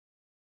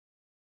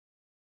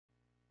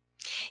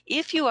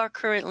If you are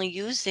currently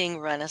using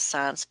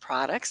Renaissance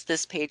products,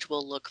 this page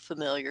will look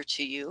familiar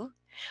to you.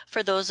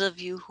 For those of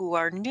you who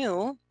are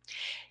new,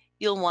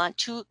 you'll want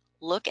to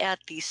look at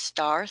the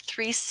Star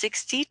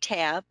 360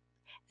 tab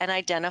and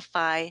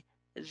identify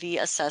the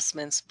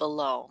assessments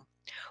below.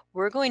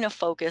 We're going to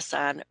focus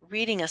on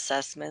reading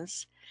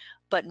assessments,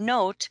 but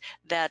note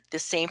that the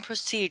same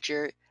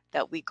procedure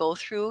that we go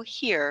through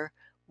here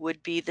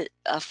would be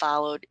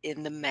followed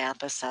in the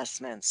math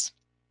assessments.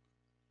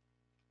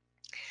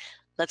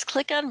 Let's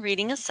click on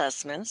Reading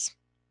Assessments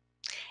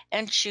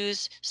and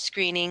choose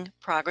Screening,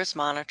 Progress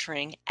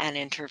Monitoring, and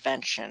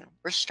Intervention.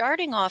 We're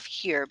starting off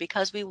here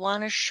because we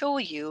want to show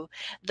you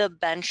the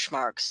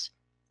benchmarks.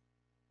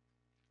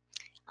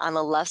 On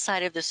the left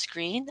side of the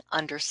screen,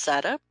 under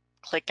Setup,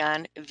 click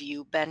on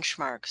View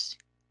Benchmarks.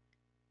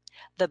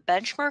 The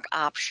benchmark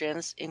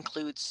options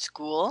include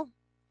school,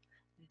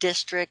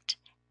 district,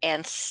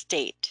 and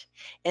state.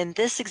 In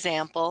this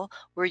example,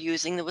 we're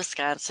using the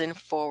Wisconsin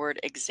Forward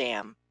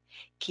exam.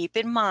 Keep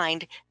in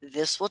mind,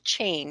 this will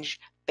change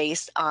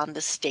based on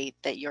the state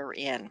that you're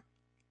in.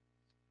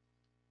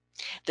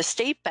 The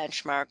state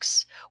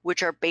benchmarks,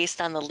 which are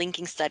based on the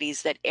linking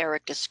studies that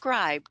Eric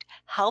described,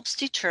 helps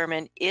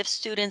determine if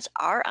students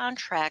are on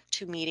track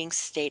to meeting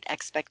state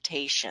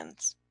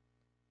expectations.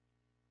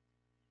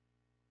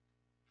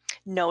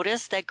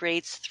 Notice that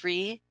grades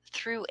 3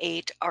 through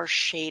 8 are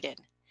shaded.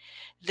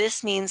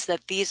 This means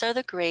that these are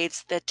the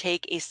grades that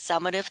take a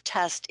summative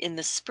test in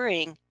the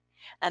spring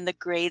and the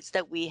grades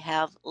that we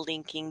have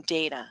linking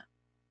data.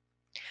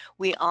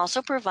 We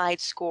also provide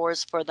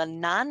scores for the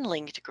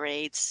non-linked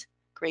grades,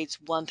 grades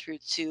 1 through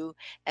 2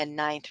 and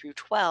 9 through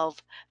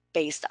 12,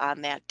 based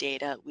on that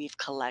data we've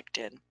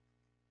collected.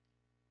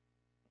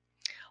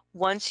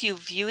 Once you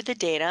view the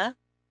data,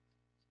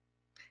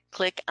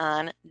 click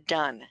on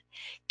Done.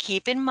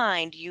 Keep in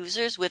mind,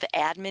 users with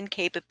admin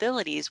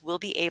capabilities will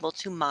be able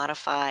to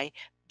modify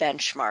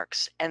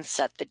benchmarks and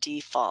set the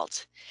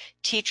default.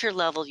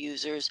 Teacher-level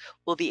users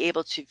will be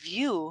able to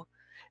view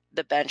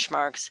the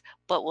benchmarks,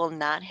 but will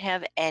not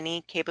have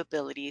any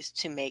capabilities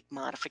to make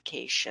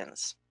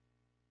modifications.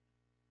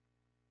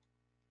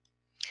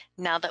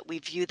 Now that we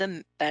view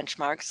the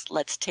benchmarks,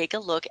 let's take a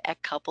look at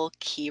a couple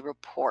key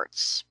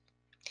reports.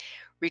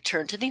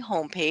 Return to the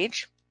home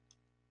page,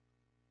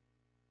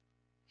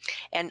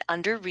 and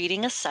under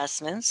Reading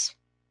Assessments,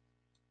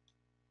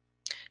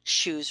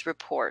 choose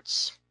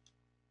Reports.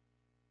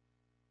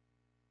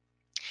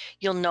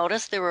 You'll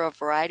notice there are a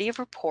variety of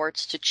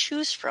reports to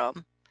choose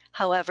from.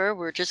 However,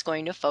 we're just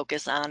going to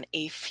focus on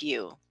a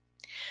few.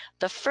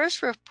 The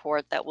first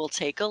report that we'll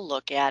take a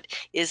look at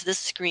is the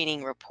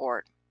screening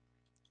report.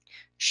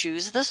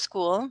 Choose the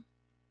school,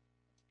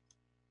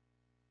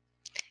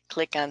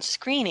 click on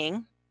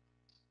Screening,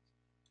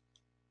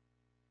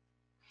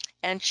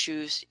 and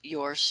choose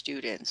your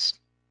students.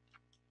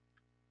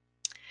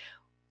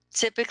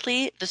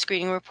 Typically, the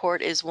screening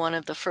report is one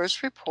of the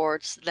first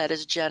reports that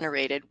is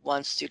generated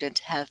once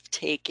students have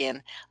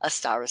taken a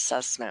STAR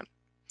assessment.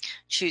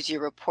 Choose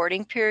your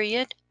reporting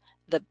period.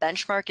 The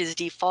benchmark is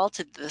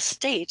defaulted to the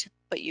state,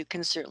 but you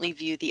can certainly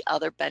view the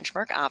other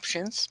benchmark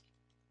options.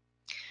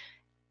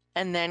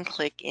 And then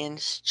click in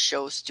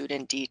Show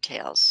Student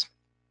Details.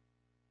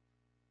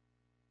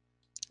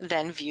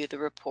 Then view the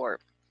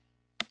report.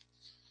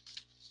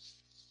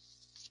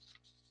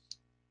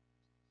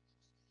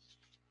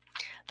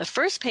 The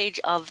first page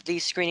of the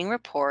screening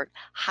report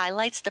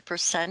highlights the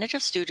percentage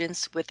of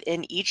students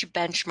within each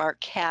benchmark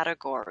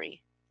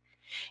category.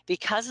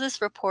 Because this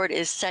report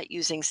is set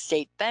using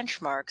state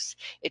benchmarks,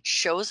 it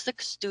shows the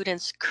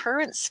student's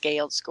current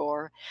scaled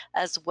score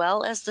as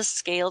well as the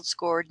scaled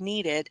score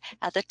needed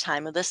at the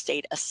time of the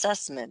state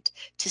assessment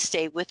to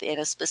stay within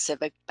a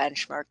specific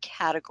benchmark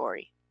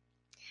category.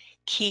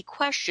 Key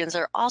questions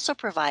are also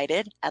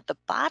provided at the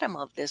bottom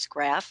of this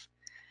graph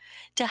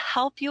to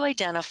help you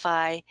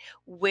identify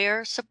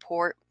where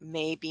support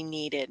may be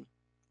needed.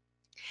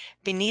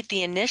 Beneath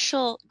the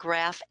initial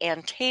graph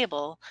and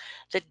table,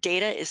 the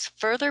data is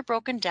further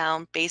broken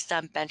down based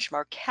on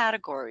benchmark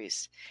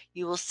categories.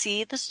 You will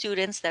see the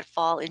students that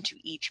fall into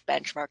each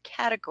benchmark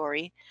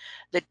category,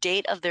 the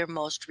date of their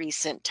most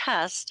recent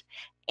test,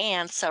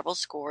 and several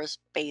scores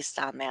based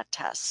on that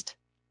test.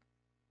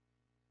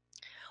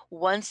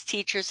 Once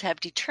teachers have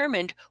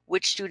determined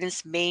which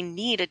students may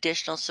need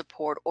additional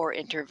support or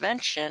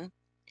intervention,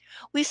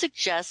 we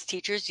suggest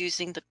teachers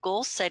using the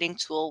goal setting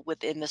tool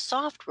within the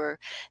software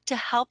to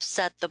help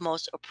set the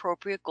most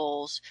appropriate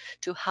goals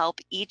to help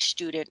each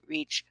student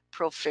reach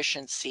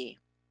proficiency.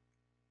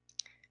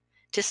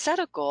 To set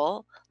a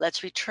goal,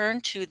 let's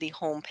return to the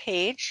home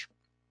page,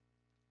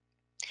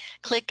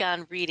 click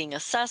on Reading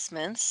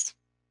Assessments,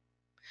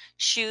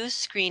 choose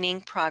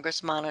Screening,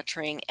 Progress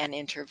Monitoring, and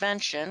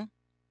Intervention,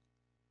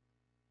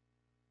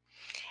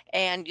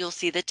 and you'll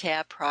see the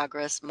tab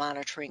Progress,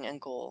 Monitoring, and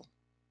Goal.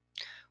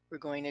 We're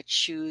going to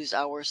choose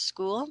our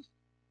school,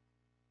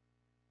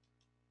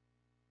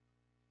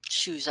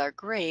 choose our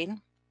grade,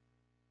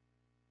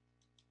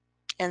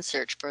 and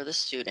search for the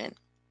student.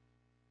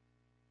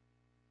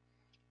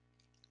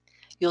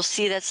 You'll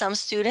see that some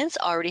students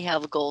already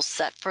have goals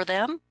set for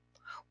them.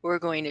 We're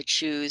going to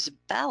choose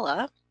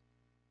Bella,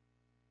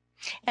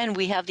 and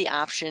we have the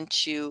option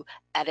to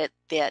edit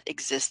that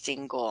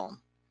existing goal.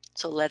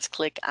 So let's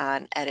click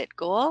on Edit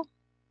Goal.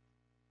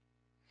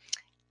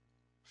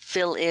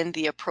 Fill in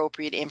the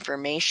appropriate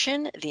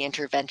information, the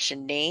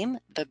intervention name,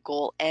 the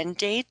goal end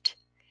date,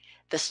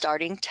 the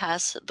starting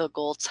test, the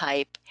goal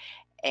type,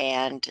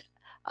 and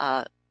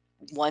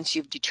once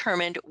you've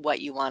determined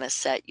what you want to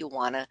set, you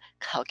want to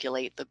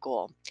calculate the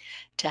goal.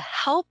 To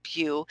help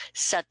you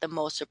set the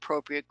most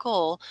appropriate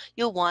goal,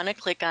 you'll want to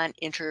click on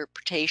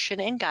Interpretation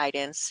and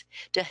Guidance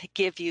to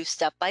give you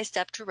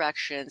step-by-step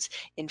directions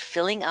in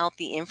filling out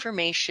the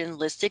information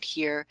listed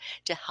here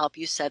to help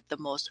you set the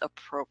most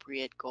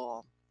appropriate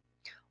goal.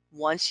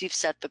 Once you've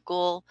set the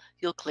goal,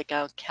 you'll click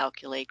on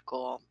Calculate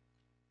Goal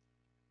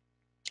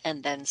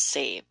and then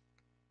Save.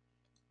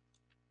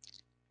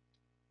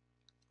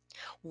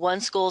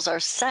 Once goals are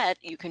set,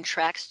 you can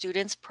track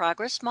students'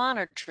 progress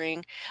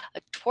monitoring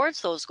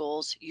towards those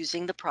goals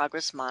using the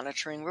progress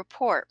monitoring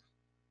report.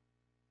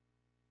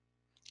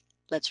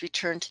 Let's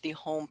return to the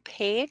home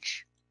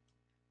page,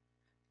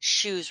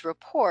 choose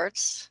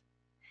Reports,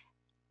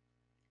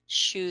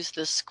 choose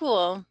the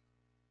school,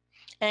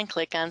 and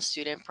click on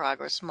Student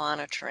Progress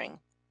Monitoring.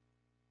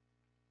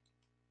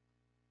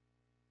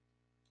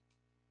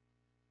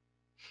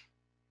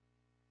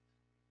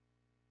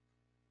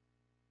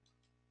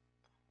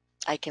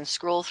 I can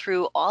scroll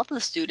through all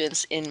the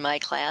students in my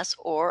class,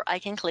 or I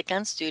can click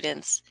on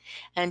Students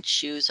and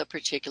choose a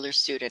particular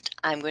student.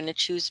 I'm going to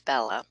choose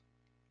Bella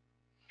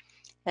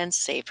and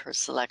save her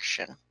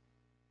selection.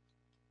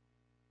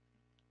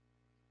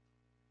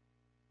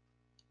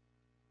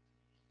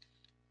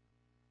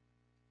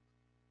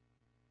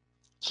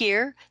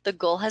 Here, the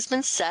goal has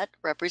been set,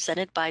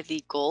 represented by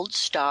the gold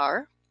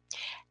star.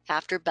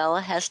 After Bella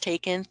has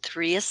taken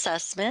 3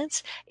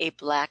 assessments, a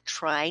black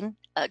trend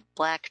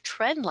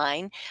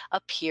line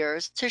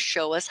appears to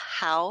show us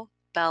how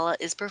Bella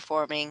is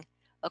performing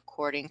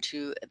according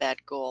to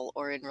that goal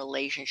or in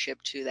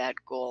relationship to that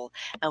goal.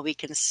 And we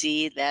can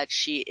see that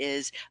she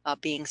is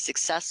being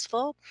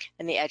successful,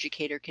 and the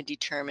educator can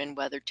determine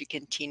whether to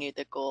continue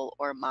the goal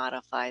or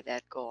modify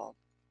that goal.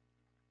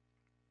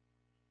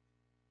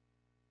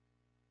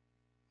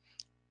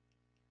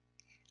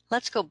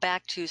 Let's go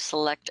back to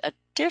select a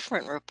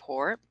different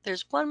report.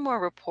 There's one more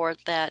report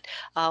that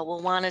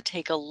we'll want to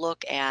take a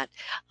look at,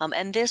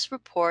 and this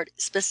report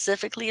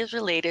specifically is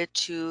related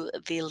to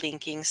the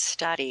linking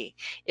study.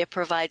 It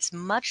provides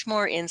much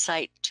more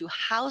insight to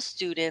how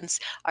students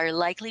are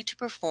likely to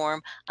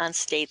perform on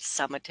state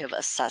summative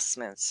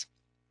assessments.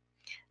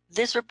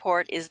 This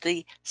report is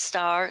the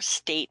STAR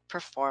State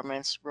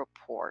Performance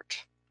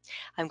Report.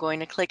 I'm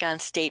going to click on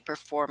State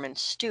Performance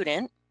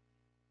Student.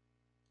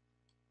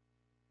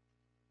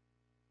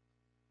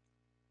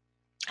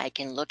 I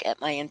can look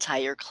at my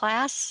entire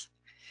class.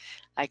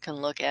 I can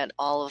look at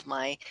all of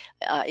my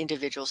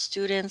individual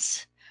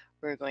students.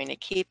 We're going to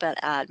keep it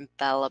at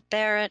Bella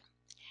Barrett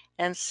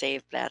and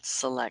save that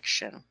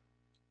selection.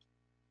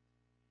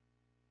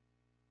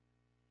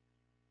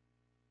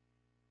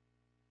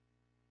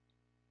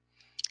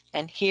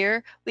 And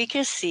here we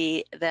can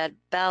see that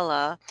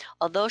Bella,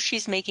 although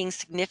she's making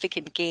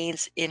significant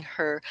gains in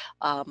her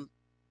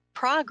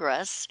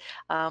progress,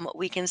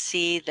 we can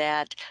see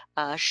that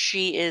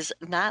she is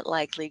not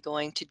likely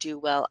going to do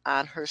well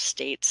on her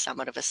state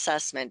summative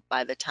assessment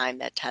by the time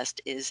that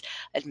test is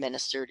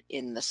administered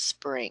in the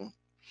spring.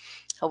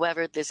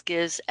 However, this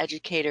gives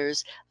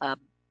educators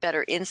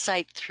better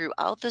insight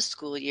throughout the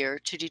school year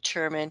to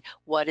determine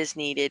what is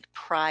needed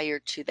prior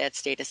to that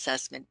state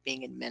assessment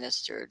being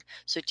administered,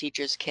 so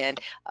teachers can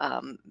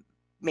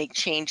make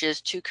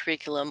changes to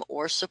curriculum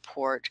or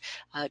support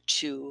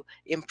to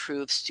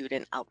improve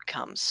student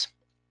outcomes.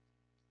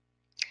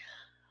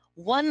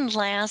 One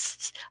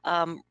last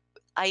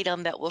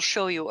item that we'll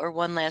show you, or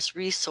one last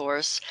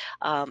resource,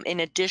 in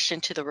addition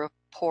to the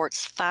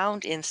reports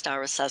found in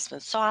STAR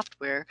assessment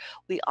software,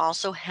 we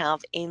also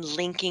have a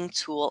linking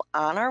tool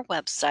on our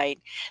website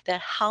that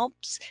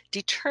helps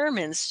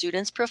determine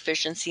students'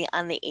 proficiency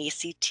on the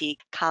ACT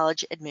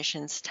college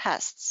admissions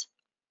tests.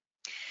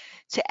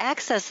 To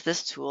access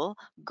this tool,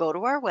 go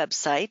to our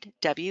website,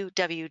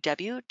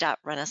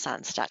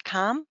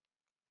 www.renaissance.com,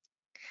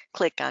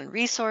 click on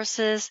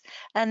Resources,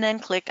 and then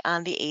click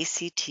on the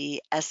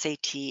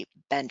ACT/SAT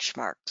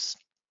benchmarks.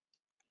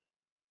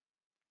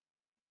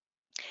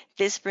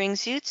 This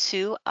brings you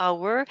to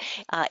our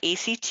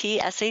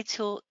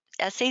ACT/SAT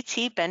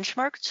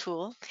benchmark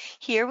tool.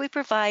 Here we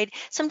provide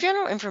some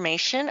general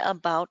information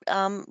about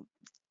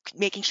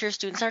making sure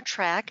students are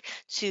track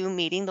to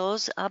meeting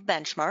those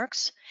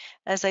benchmarks.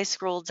 As I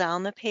scroll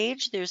down the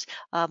page, there's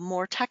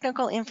more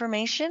technical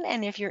information,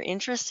 and if you're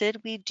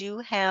interested, we do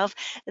have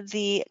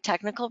the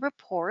technical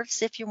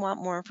reports if you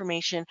want more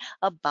information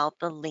about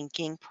the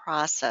linking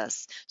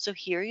process. So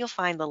here you'll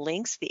find the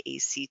links, the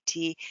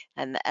ACT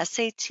and the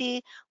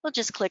SAT. We'll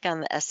just click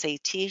on the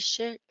SAT,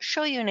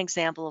 show you an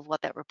example of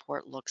what that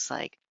report looks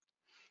like.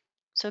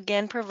 So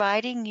again,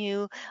 providing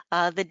you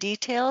the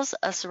details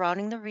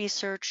surrounding the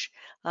research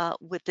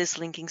with this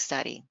linking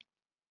study.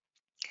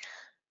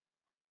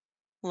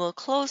 We'll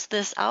close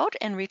this out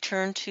and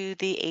return to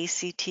the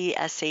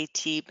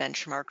ACT-SAT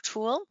benchmark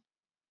tool.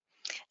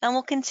 And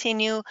we'll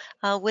continue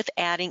with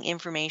adding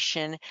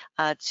information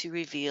to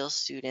reveal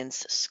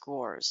students'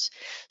 scores.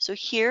 So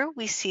here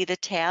we see the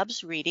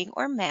tabs reading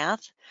or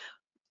math.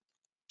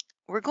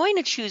 We're going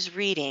to choose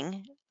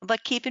reading,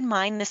 but keep in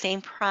mind the same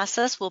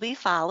process will be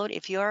followed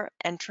if you're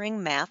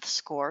entering math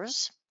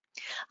scores.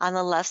 On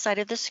the left side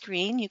of the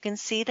screen, you can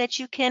see that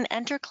you can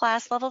enter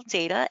class level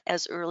data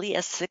as early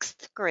as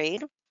 6th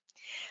grade.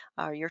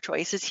 Your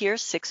choices here,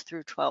 6th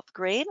through 12th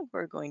grade.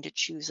 We're going to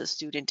choose a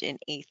student in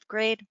 8th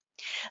grade,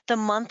 the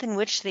month in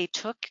which they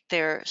took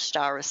their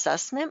STAR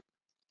assessment,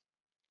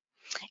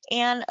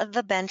 and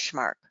the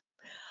benchmark.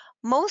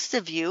 Most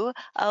of you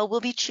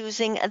will be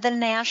choosing the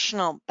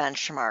national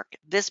benchmark.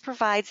 This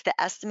provides the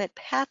estimate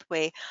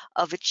pathway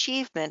of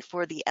achievement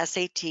for the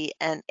SAT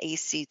and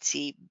ACT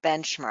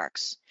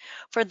benchmarks.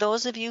 For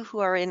those of you who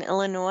are in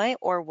Illinois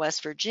or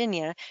West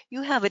Virginia,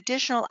 you have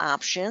additional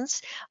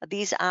options.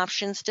 These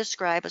options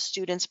describe a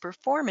student's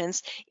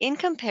performance in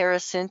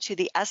comparison to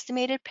the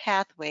estimated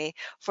pathway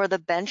for the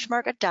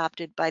benchmark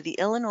adopted by the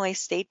Illinois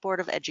State Board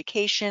of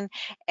Education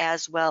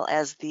as well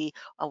as the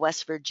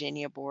West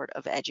Virginia Board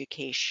of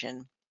Education.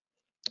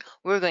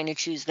 We're going to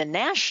choose the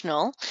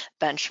national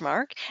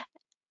benchmark,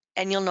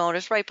 and you'll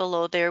notice right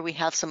below there we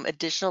have some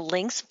additional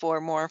links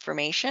for more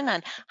information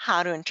on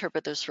how to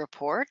interpret this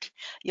report.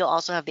 You'll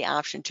also have the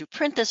option to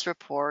print this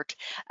report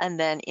and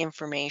then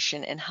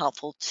information and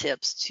helpful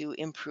tips to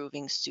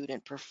improving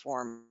student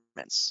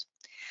performance.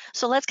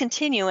 So let's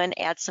continue and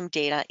add some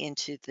data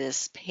into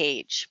this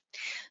page.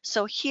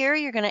 So here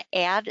you're going to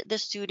add the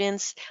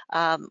students,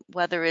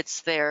 whether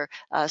it's their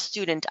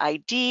student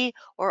ID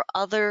or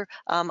other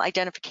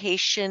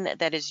identification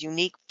that is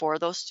unique for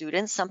those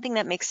students, something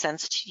that makes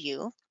sense to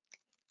you.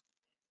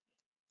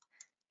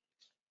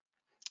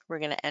 We're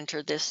going to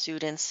enter this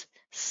student's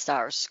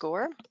STAR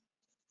score.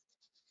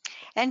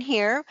 And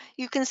here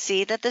you can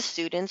see that the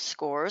student's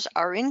scores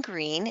are in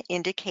green,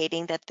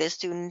 indicating that this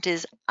student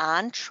is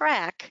on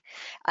track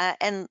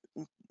and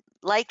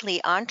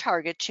likely on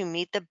target to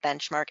meet the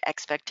benchmark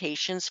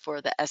expectations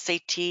for the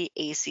SAT,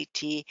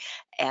 ACT,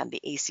 and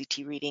the ACT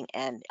reading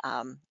and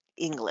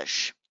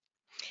English.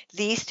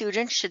 These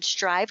students should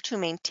strive to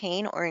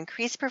maintain or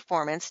increase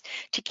performance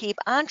to keep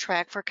on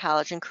track for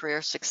college and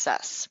career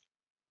success.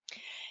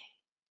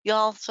 You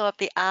also have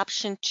the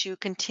option to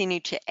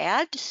continue to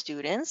add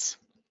students.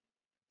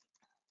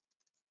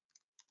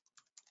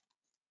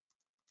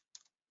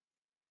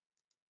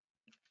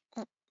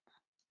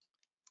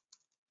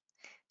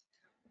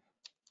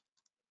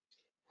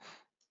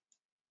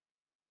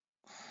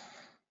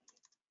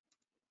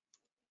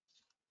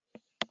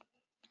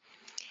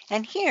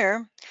 And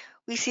here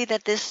we see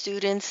that this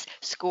student's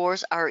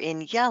scores are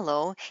in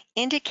yellow,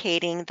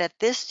 indicating that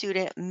this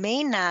student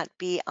may not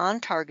be on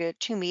target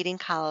to meeting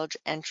college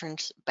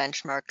entrance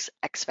benchmarks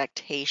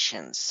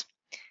expectations.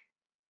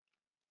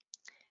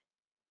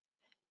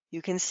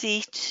 You can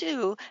see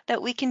too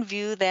that we can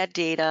view that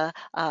data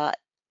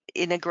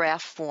in a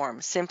graph form,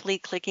 simply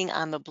clicking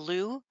on the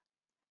blue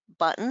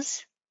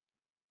buttons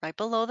right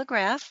below the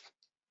graph.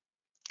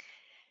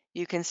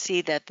 You can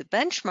see that the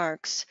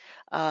benchmarks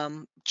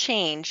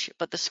change,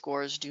 but the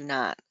scores do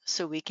not.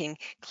 So we can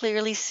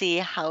clearly see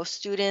how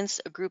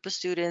students, a group of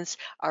students,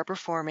 are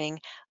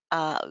performing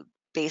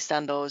based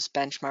on those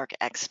benchmark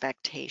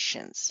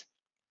expectations.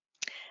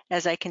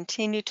 As I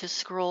continue to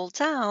scroll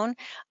down,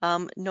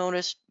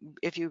 notice,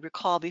 if you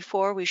recall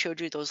before, we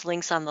showed you those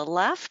links on the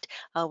left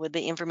where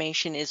the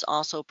information is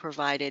also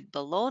provided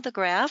below the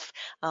graph,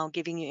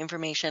 giving you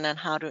information on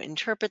how to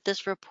interpret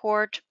this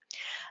report,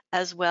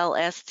 as well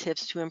as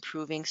tips to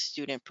improving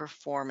student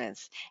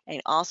performance.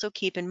 And also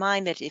keep in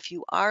mind that if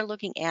you are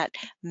looking at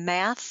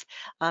math,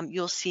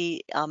 you'll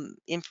see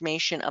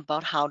information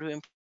about how to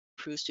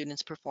improve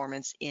students'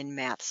 performance in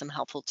math, some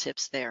helpful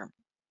tips there.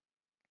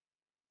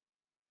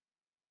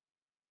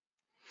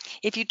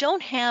 If you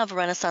don't have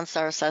Renaissance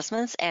Star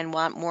assessments and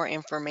want more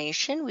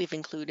information, we've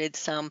included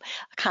some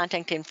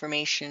contact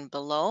information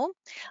below.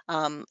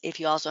 If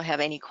you also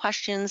have any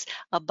questions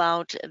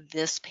about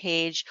this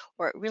page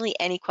or really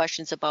any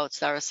questions about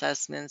Star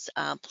assessments,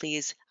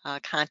 please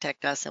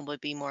contact us and we'll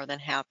be more than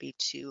happy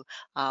to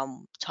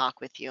talk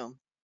with you.